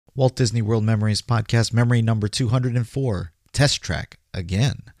Walt Disney World Memories podcast, memory number 204, Test Track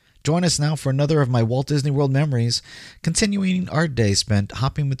again. Join us now for another of my Walt Disney World memories, continuing our day spent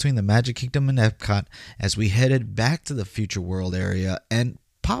hopping between the Magic Kingdom and Epcot as we headed back to the Future World area and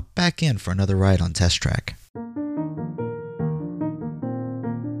pop back in for another ride on Test Track.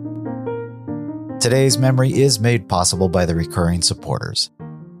 Today's memory is made possible by the recurring supporters.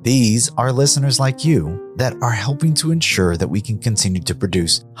 These are listeners like you that are helping to ensure that we can continue to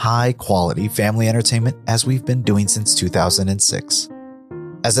produce high-quality family entertainment as we've been doing since 2006.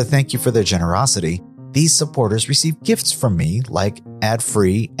 As a thank you for their generosity, these supporters receive gifts from me like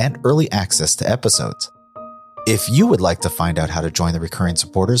ad-free and early access to episodes. If you would like to find out how to join the recurring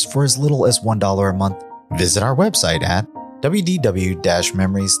supporters for as little as $1 a month, visit our website at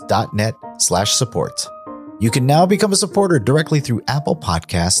wdw-memories.net/support. You can now become a supporter directly through Apple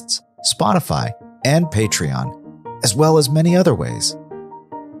Podcasts, Spotify, and Patreon, as well as many other ways.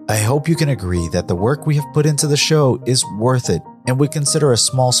 I hope you can agree that the work we have put into the show is worth it and would consider a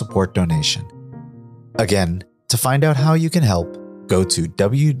small support donation. Again, to find out how you can help, go to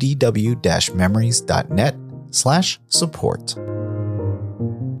wdw-memories.net/support.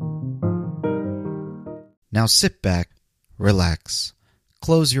 Now sit back, relax,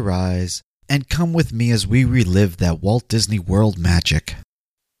 close your eyes, and come with me as we relive that Walt Disney World magic.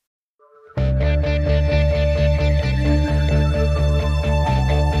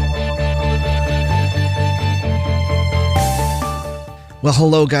 Well,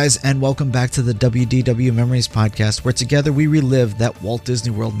 hello guys, and welcome back to the WDW Memories podcast, where together we relive that Walt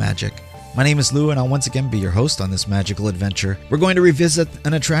Disney World magic. My name is Lou, and I'll once again be your host on this magical adventure. We're going to revisit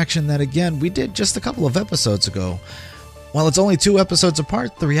an attraction that, again, we did just a couple of episodes ago. While it's only 2 episodes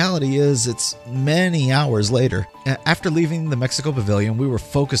apart, the reality is it's many hours later. After leaving the Mexico Pavilion, we were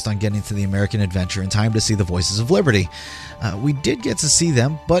focused on getting to the American Adventure in time to see the Voices of Liberty. We did get to see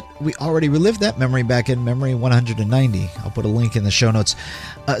them, but we already relived that memory back in Memory 190. I'll put a link in the show notes.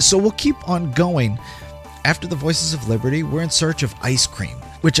 So we'll keep on going. After the Voices of Liberty, we're in search of ice cream,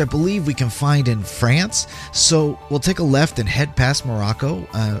 which I believe we can find in France. So we'll take a left and head past Morocco,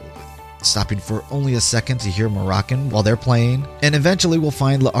 stopping for only a second to hear Moroccan while they're playing. And eventually we'll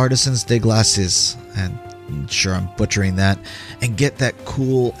find Les Artisans des Glaces, and I'm sure I'm butchering that, and get that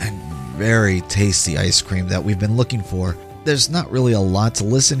cool and very tasty ice cream that we've been looking for. There's not really a lot to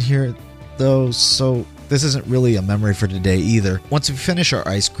listen here, though, so this isn't really a memory for today either. Once we finish our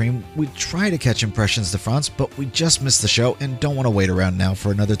ice cream, we try to catch Impressions de France, but we just missed the show and don't want to wait around now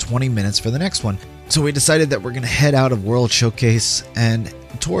for another 20 minutes for the next one. So we decided that we're going to head out of World Showcase and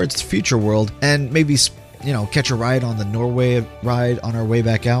towards Future World and maybe, catch a ride on the Norway ride on our way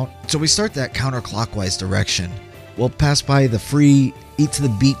back out. So we start that counterclockwise direction. We'll pass by the free Eat to the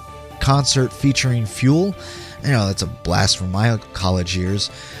Beat concert featuring Fuel. That's a blast from my college years.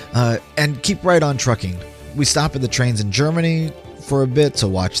 And keep right on trucking. We stop at the trains in Germany for a bit to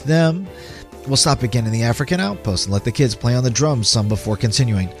watch them. We'll stop again in the African outpost and let the kids play on the drums some before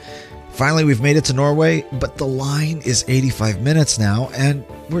continuing. Finally, we've made it to Norway, but the line is 85 minutes now, and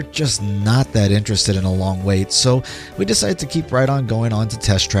we're just not that interested in a long wait, so we decided to keep right on going on to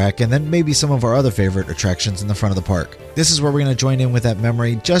Test Track and then maybe some of our other favorite attractions in the front of the park. This is where we're going to join in with that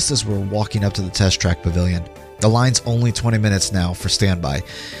memory just as we're walking up to the Test Track Pavilion. The line's only 20 minutes now for standby.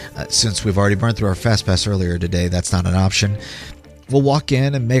 Since we've already burned through our Fast Pass earlier today, that's not an option. We'll walk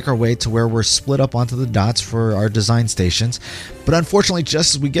in and make our way to where we're split up onto the dots for our design stations. But unfortunately,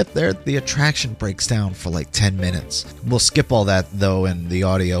 just as we get there, the attraction breaks down for like 10 minutes. We'll skip all that, though, in the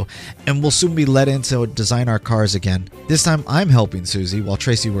audio, and we'll soon be let in to design our cars again. This time, I'm helping Susie while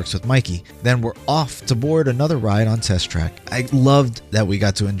Tracy works with Mikey. Then we're off to board another ride on Test Track. I loved that we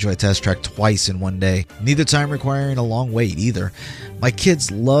got to enjoy Test Track twice in one day, neither time requiring a long wait either. My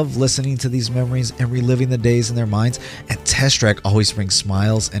kids love listening to these memories and reliving the days in their minds, and Test Track always brings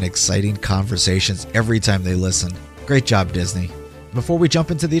smiles and exciting conversations every time they listen. Great job, Disney. Before we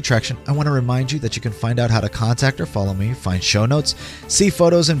jump into the attraction, I want to remind you that you can find out how to contact or follow me, find show notes, see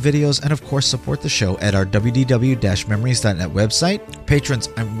photos and videos, and of course support the show at our wdw-memories.net website. Patrons,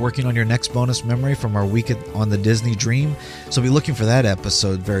 I'm working on your next bonus memory from our week on the Disney Dream, so be looking for that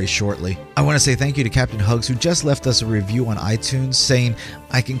episode very shortly. I want to say thank you to Captain Hugs, who just left us a review on iTunes saying,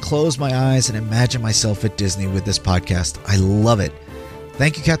 "I can close my eyes and imagine myself at Disney with this podcast. I love it."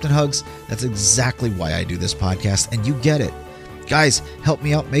 Thank you, Captain Hugs. That's exactly why I do this podcast, and you get it. Guys, help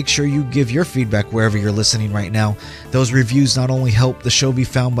me out. Make sure you give your feedback wherever you're listening right now. Those reviews not only help the show be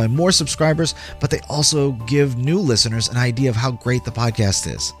found by more subscribers, but they also give new listeners an idea of how great the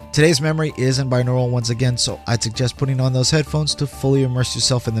podcast is. Today's memory is in binaural once again, so I'd suggest putting on those headphones to fully immerse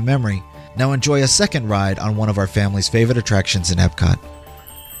yourself in the memory. Now enjoy a second ride on one of our family's favorite attractions in Epcot.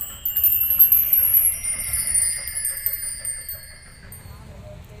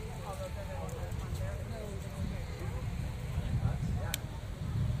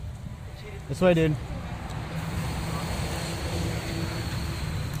 This way, dude.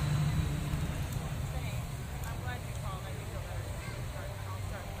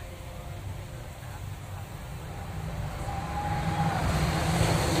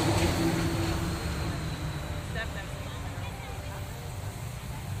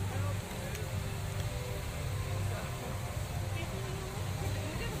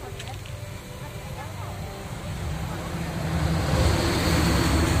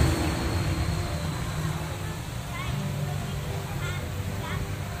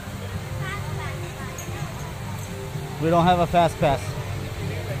 We don't have a fast pass.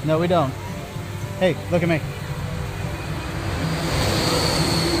 No, we don't. Hey, look at me.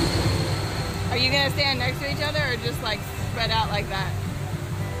 Are you gonna stand next to each other or just like spread out like that?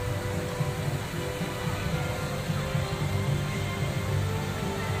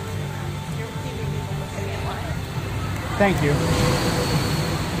 You're keeping people looking in line. Thank you.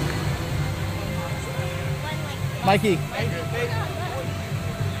 Mikey.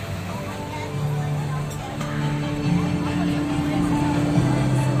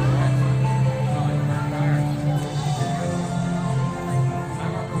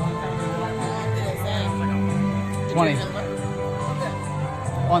 20.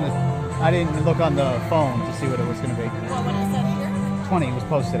 I didn't look on the phone to see what it was going to be. What would it say here? 20 was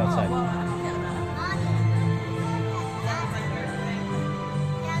posted outside.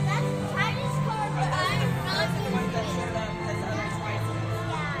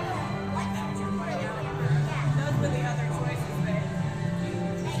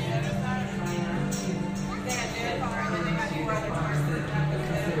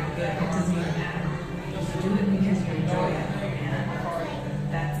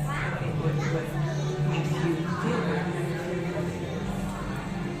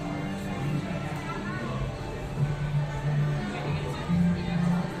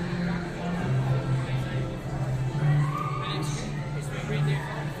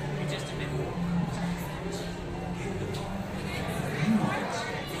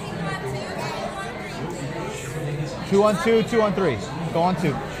 Two on two, 2 on 3. Go on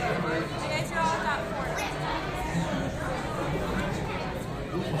 2.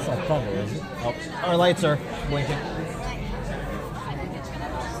 What's that thunder, is it? Oh, our lights are blinking.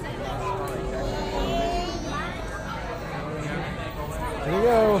 Here we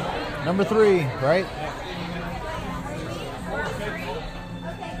go. Number 3, right?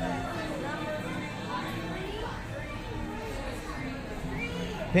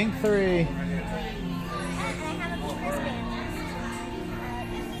 Pink 3.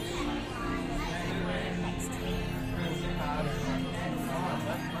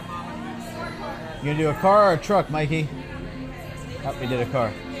 You gonna do a car or a truck, Mikey? Oh, we did a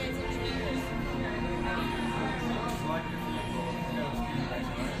car.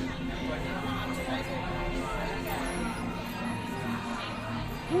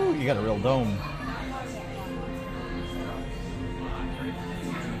 Ooh, you got a real dome.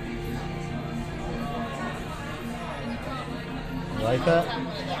 You like that?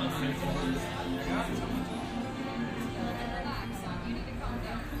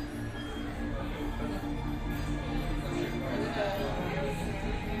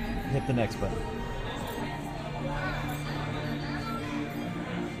 Hit the next button.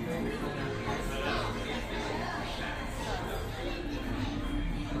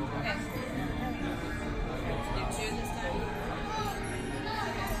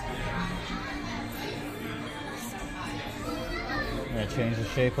 I'm gonna change the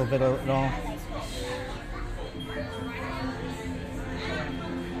shape a bit at all.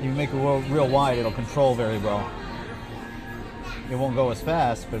 If you make it real wide, it'll control very well. It won't go as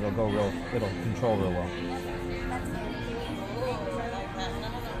fast, but it'll control real well.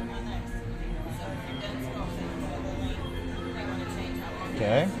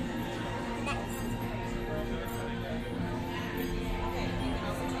 Okay.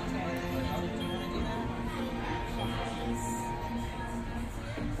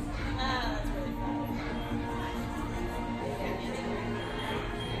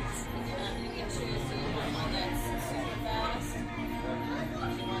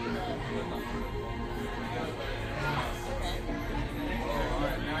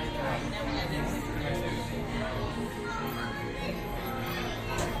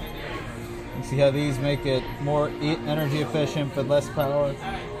 See how these make it more energy efficient but less power?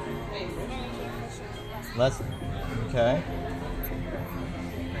 Less? Okay.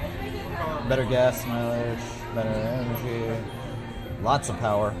 Better gas mileage, better energy, lots of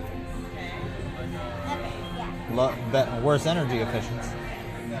power. Worse energy efficiency.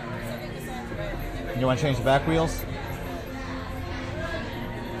 You want to change the back wheels?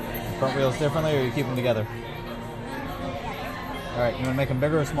 Front wheels differently, or you keep them together? All right, you want to make them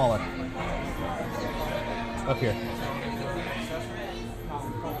bigger or smaller? Up here.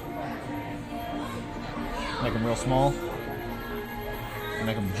 Make them real small.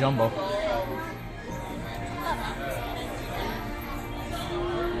 Make them jumbo.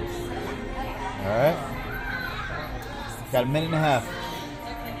 All right. Got a minute and a half.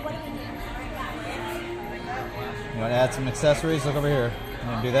 You want to add some accessories? Look over here. I'm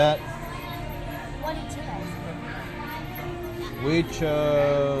going to do that. What did you guys? We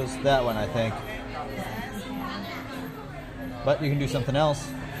chose that one, I think. But you can do something else.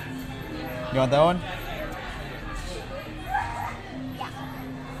 You want that one?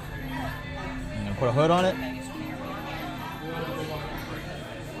 I'm going to put a hood on it.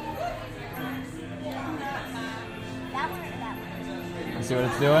 You see what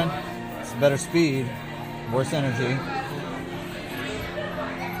it's doing? It's better speed, worse energy.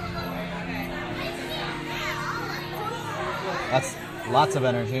 That's lots of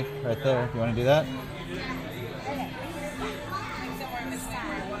energy right there. You want to do that? You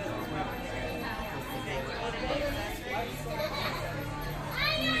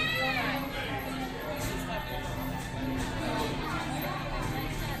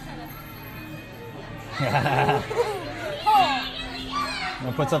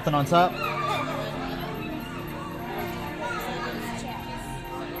want to put something on top?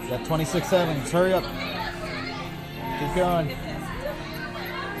 Got 26 seconds. Hurry up. Keep going.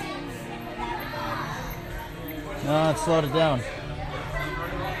 No, it slowed it down.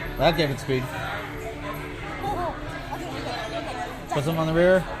 That gave it speed. Put some on the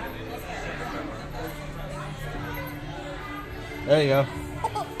rear. There you go.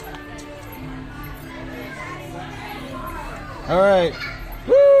 All right.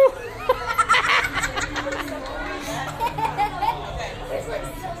 Woo!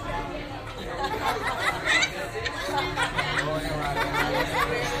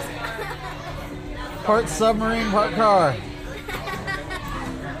 Part submarine, part car.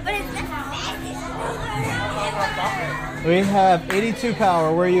 But it's the fastest. We have 82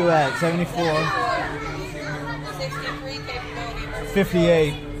 power. Where are you at? 74. 63 capability.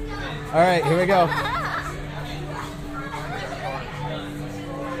 58. All right, here we go.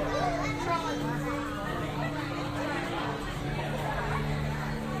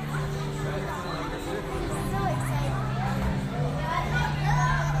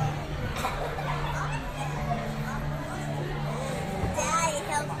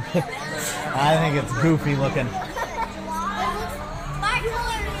 I think it's goofy looking. My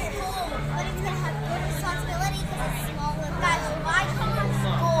color is gold, but it's gonna have good responsibility because it's smaller. Guys, my color is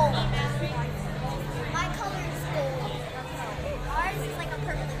gold. My color is gold. Ours is like a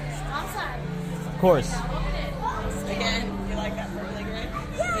purple. I'm sorry. Of course. Again, you like that purple gray?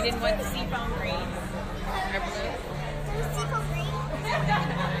 You didn't want the seafoam green or blue? There's seafoam green.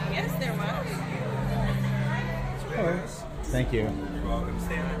 Yes, there was. Of course. Thank you.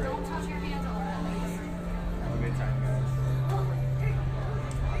 Don't touch your hands on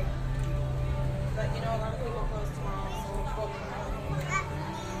But you know, a lot of people close tomorrow, so we'll go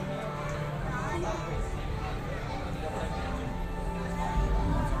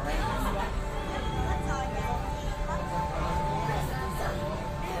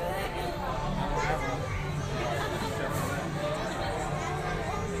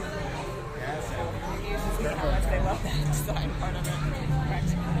see how much they love that design part of it.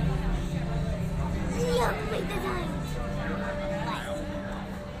 Look, my design.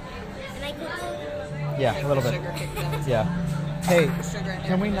 And I could. Yeah, a little bit. Sugar kicked in. Yeah. Hey, Sugar in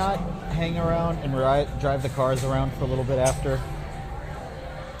can we there. not hang around and drive the cars around for a little bit after?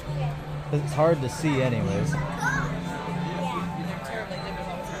 It's hard to see anyways. They're terribly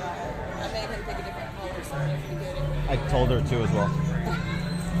difficult to drive. I made him pick a different color so that he could. I told her to as well.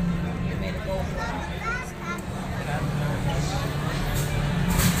 You made a gold one.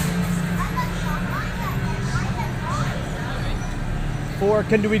 4.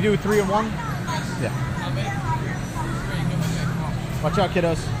 Do we do 3 and 1? Yeah. Watch out,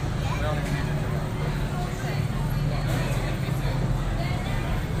 kiddos.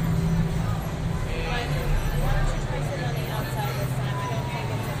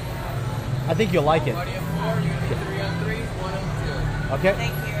 I think you'll like it. Okay.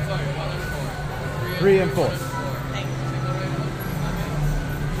 Thank you. 3 and 4. Thank you.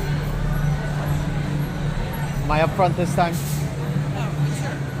 Am I up front this time? Oh,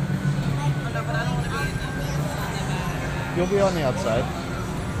 sure. Oh, no, but I don't want to be in the back. You'll be on the outside. I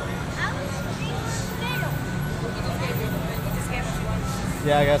was middle. You just gave us one.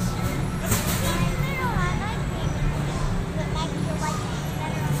 Yeah, I guess. Middle, I like it. But maybe you like it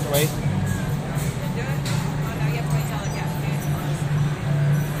better on the Wait. Do it? Oh, no, you have to wait till the gate's closed.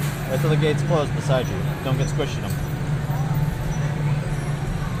 Wait till the gate's closed beside you. Don't get squished in them.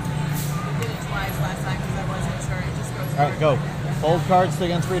 We did it twice last time because I wasn't sure. It just goes Alright, go. Hold cards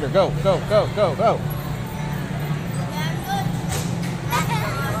against reader. Go, go, go, go, go.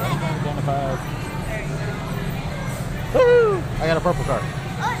 Identified. There you go. Woo! I got a purple card.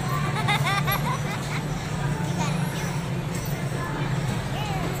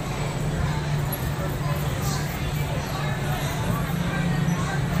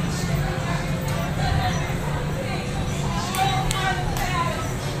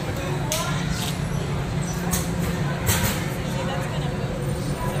 See, that's going to move.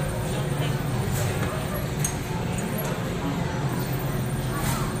 So don't think.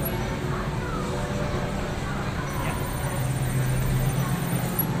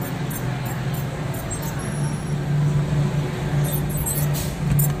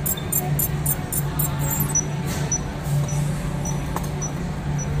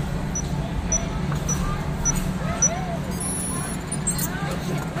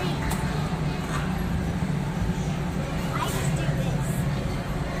 I just do this.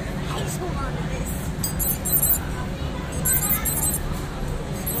 I just hold on to this.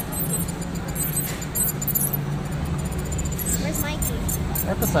 Where's Mikey?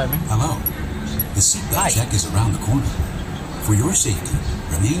 Right beside me. Hello. The seatbelt check is around the corner. For your safety,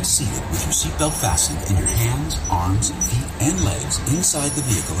 remain seated with your seatbelt fastened and your hands, arms, feet, and legs inside the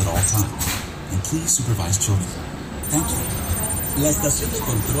vehicle at all times. And please supervise children. Thank you. La estación de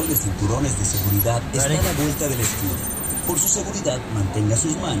control de cinturones de seguridad está a la vuelta de la esquina. Por su seguridad, mantenga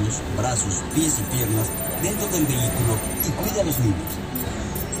sus manos, brazos, pies y piernas dentro del vehículo y cuide a los niños.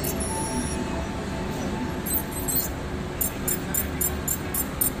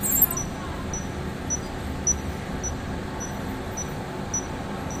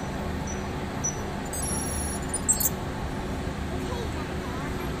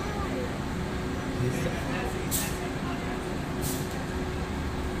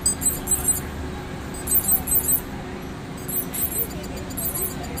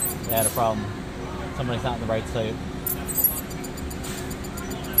 They had a problem. Somebody's not in the right state.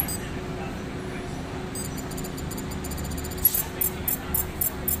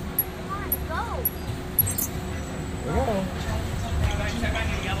 Come on, go. Here we go. Check on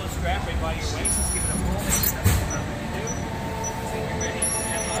your yellow strap right by your waist. Just give it a pull. Make sure nothing's happening to you. So you're ready.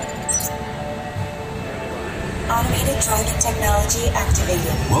 Automated driving technology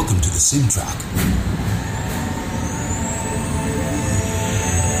activated. Welcome to the Sim Track.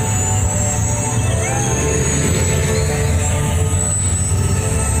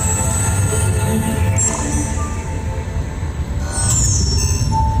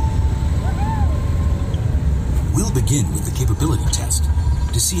 We'll begin with the capability test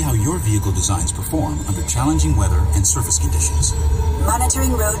to see how your vehicle designs perform under challenging weather and surface conditions.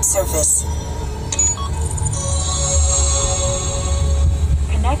 Monitoring road surface.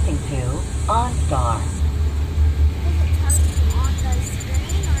 Connecting to OnStar.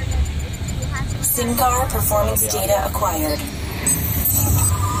 SIMCAR performance data acquired.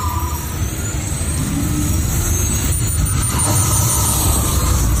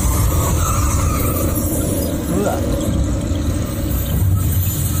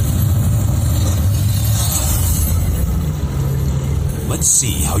 Let's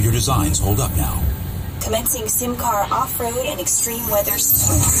see how your designs hold up now. Commencing SIMCAR off-road and extreme weather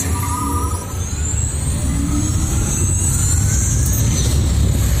sprints.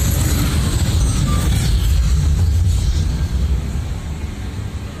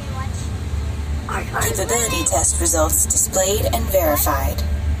 Capability test results displayed and verified.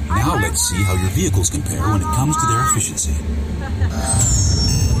 Now let's see how your vehicles compare when it comes to their efficiency.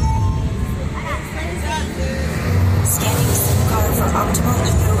 Scanning SIMCAR for optimal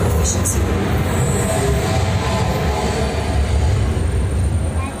eco efficiency.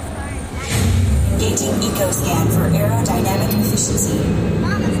 Engaging EcoScan for aerodynamic efficiency.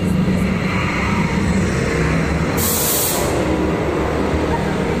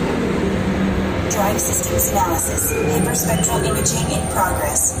 Drive systems analysis. Hyperspectral imaging in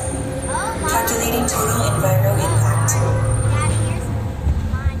progress. Calculating total enviro impact.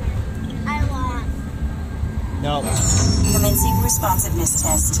 No. Commencing responsiveness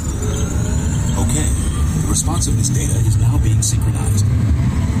test. Okay, the responsiveness data is now being synchronized.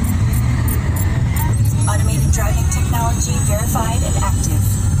 Automated driving technology verified and active.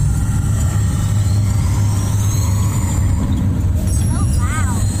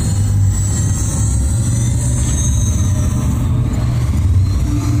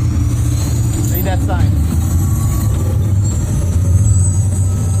 Read that sign.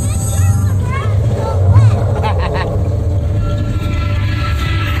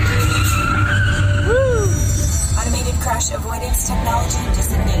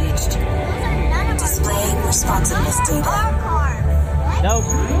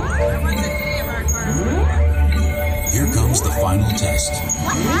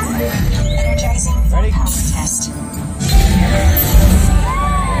 Energizing Ready? power test.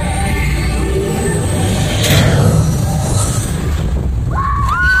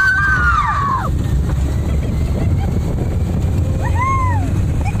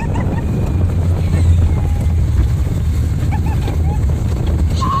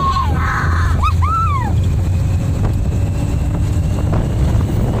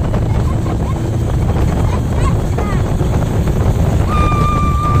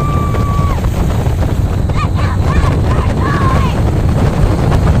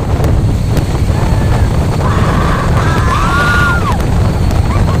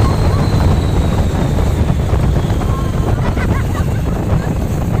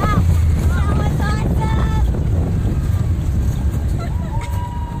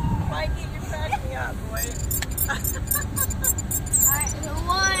 Mikey, you cracked me up, boy. Alright, who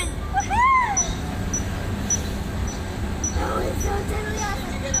won? Oh, it's so deadly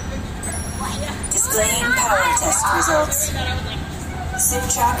awesome. Displaying power test results.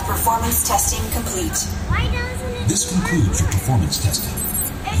 SimTrack performance testing complete. Why doesn't it This concludes your performance testing.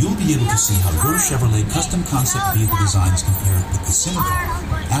 You'll be able to see how your Chevrolet custom concept vehicle designs compare with the Cinecar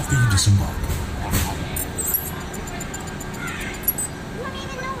after you disembark. You don't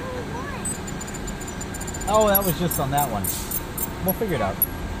even know who won. Oh, that was just on that one. We'll figure it out.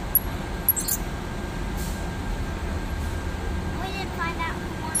 We didn't find out who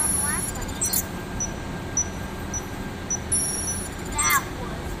won on the last one either. That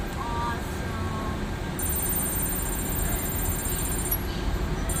was awesome.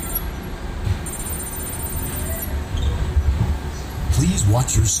 Please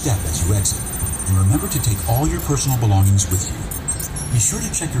watch your step as you exit, and remember to take all your personal belongings with you. Be sure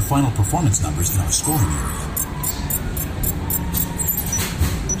to check your final performance numbers in our scoring area.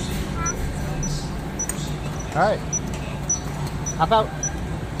 All right. Hop out.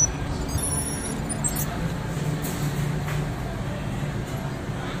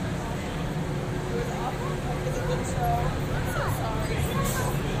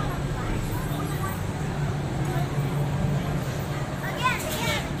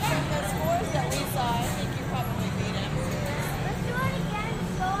 The scores that we saw, I think you probably beat him. Let's do it again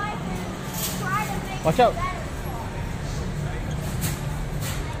so I can try to make Watch out. it better.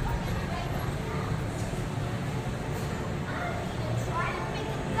 Try to make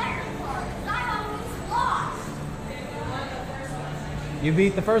it better for us. I always lost. You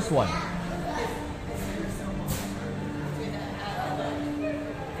beat the first one.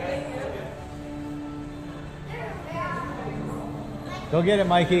 Go get it,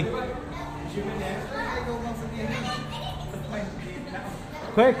 Mikey.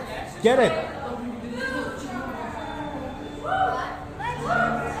 Quick, get it.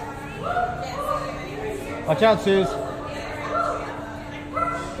 Watch out, Suze.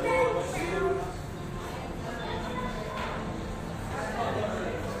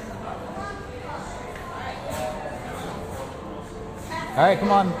 All right,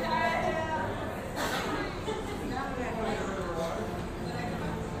 come on.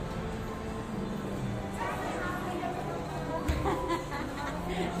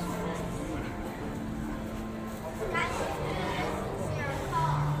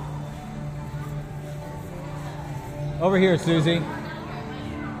 Over here, Susie.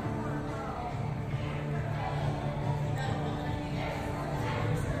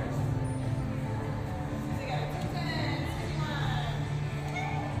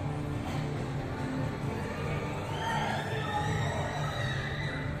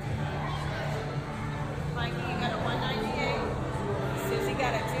 Mikey, you got a 198. Susie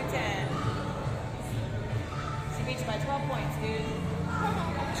got a 210. She beat you by 12 points, dude.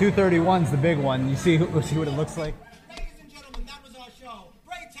 231's the big one. You see what it looks like? Ladies and gentlemen, that was our show.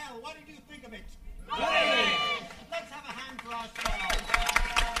 Pray tell, what did you think of it? Great! Let's have a hand for our show.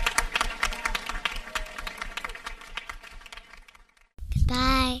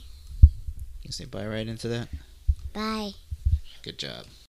 Bye. You say bye right into that? Bye. Good job.